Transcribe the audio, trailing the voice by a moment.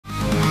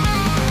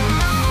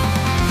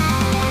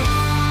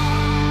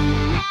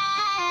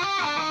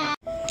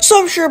So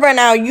I'm sure by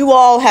now you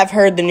all have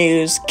heard the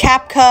news.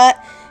 CapCut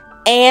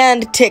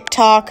and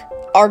TikTok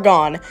are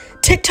gone.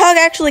 TikTok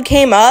actually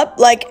came up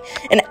like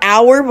an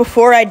hour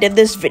before I did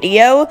this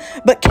video,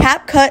 but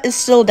CapCut is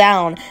still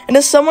down. And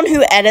as someone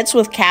who edits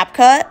with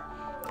CapCut,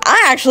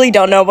 I actually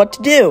don't know what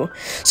to do.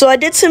 So I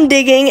did some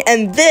digging,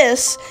 and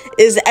this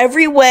is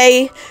every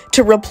way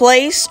to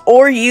replace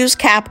or use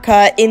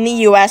CapCut in the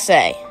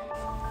USA.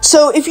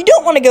 So if you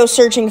don't want to go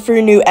searching for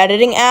a new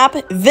editing app,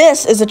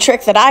 this is a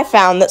trick that I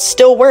found that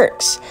still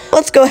works.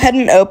 Let's go ahead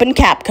and open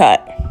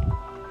CapCut.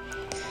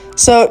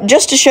 So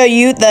just to show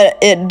you that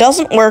it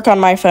doesn't work on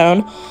my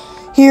phone,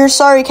 here,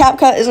 sorry,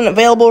 CapCut isn't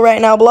available right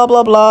now, blah,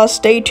 blah, blah,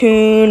 stay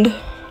tuned.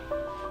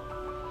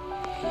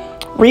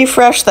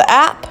 Refresh the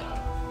app,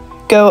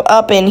 go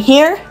up in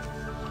here,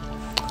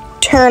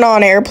 turn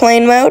on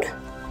airplane mode,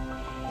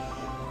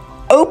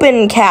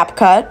 open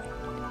CapCut,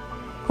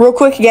 real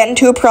quick get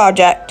into a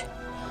project,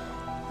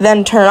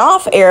 then turn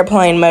off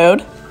airplane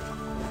mode,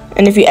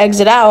 and if you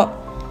exit out,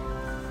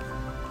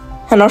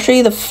 and I'll show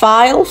you the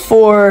file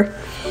for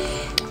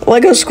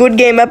Lego Squid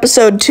Game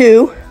Episode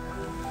 2,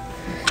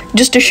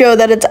 just to show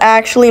that it's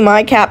actually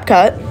my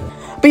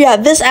CapCut. But yeah,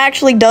 this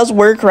actually does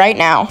work right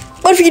now.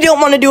 But if you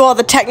don't want to do all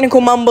the technical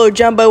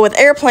mumbo-jumbo with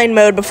airplane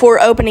mode before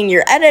opening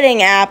your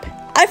editing app,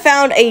 I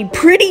found a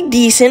pretty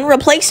decent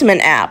replacement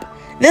app.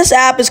 This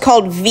app is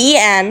called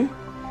VN,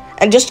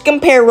 and just to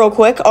compare real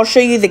quick, I'll show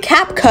you the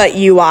CapCut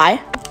UI.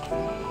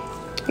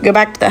 Go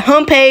back to the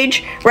home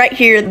page, right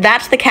here,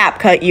 that's the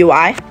CapCut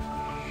UI.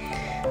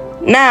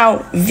 Now,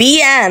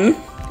 VN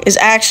is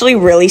actually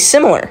really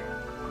similar.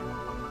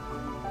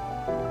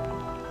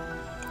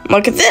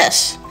 Look at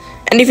this.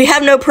 And if you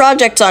have no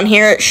projects on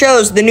here, it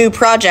shows the new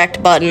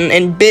project button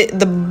and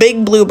the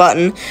big blue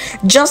button,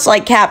 just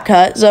like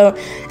CapCut, so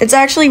it's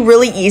actually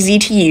really easy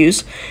to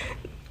use.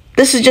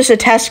 This is just a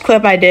test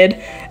clip I did.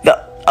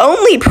 The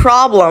only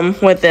problem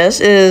with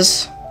this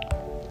is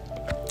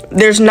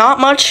there's not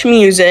much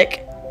music,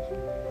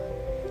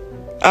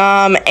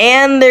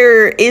 and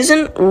there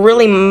isn't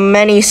really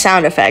many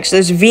sound effects.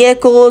 There's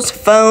vehicles,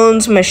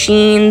 phones,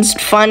 machines,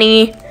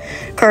 funny,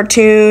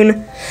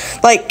 cartoon,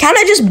 like kind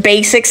of just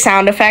basic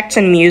sound effects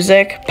and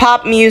music,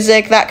 pop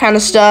music, that kind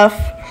of stuff.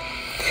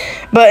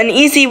 But an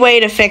easy way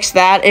to fix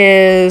that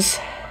is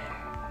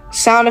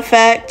sound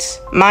effects,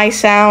 my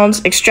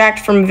sounds, extract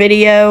from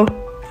video.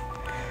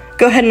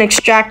 Go ahead and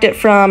extract it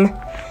from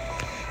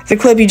the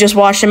clip you just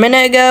watched a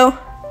minute ago.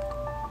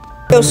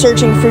 Go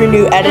searching for a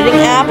new editing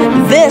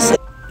app.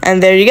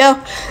 And there you go.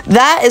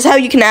 That is how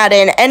you can add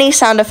in any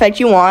sound effect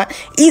you want.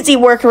 Easy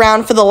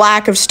workaround for the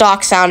lack of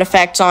stock sound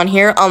effects on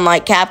here,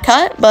 unlike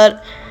CapCut.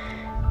 But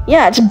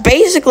yeah, it's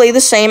basically the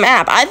same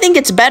app. I think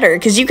it's better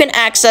because you can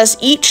access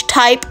each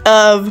type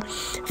of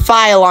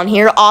file on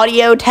here.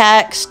 Audio,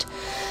 text,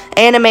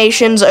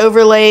 animations,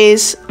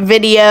 overlays,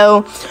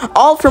 video,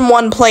 all from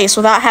one place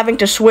without having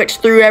to switch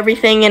through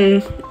everything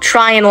and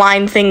try and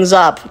line things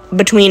up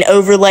between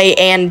overlay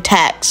and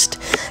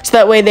text. So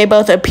that way they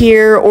both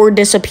appear or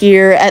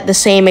disappear at the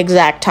same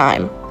exact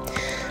time.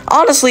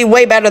 Honestly,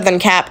 way better than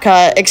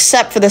CapCut,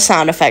 except for the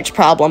sound effects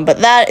problem, but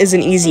that is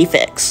an easy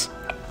fix.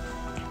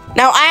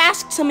 Now, I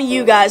asked some of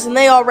you guys, and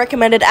they all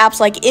recommended apps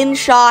like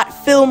InShot,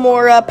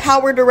 Filmora,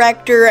 Power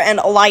Director, and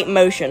Alight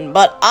Motion,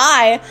 but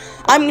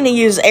I'm going to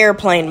use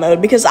airplane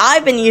mode because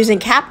I've been using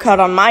CapCut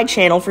on my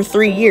channel for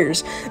 3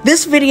 years.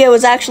 This video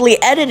is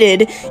actually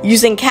edited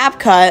using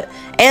CapCut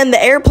and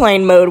the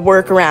airplane mode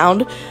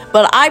workaround,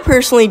 but I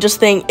personally just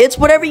think it's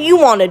whatever you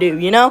want to do,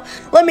 you know?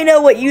 Let me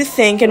know what you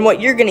think and what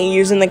you're going to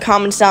use in the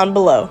comments down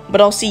below,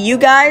 but I'll see you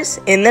guys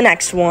in the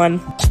next one.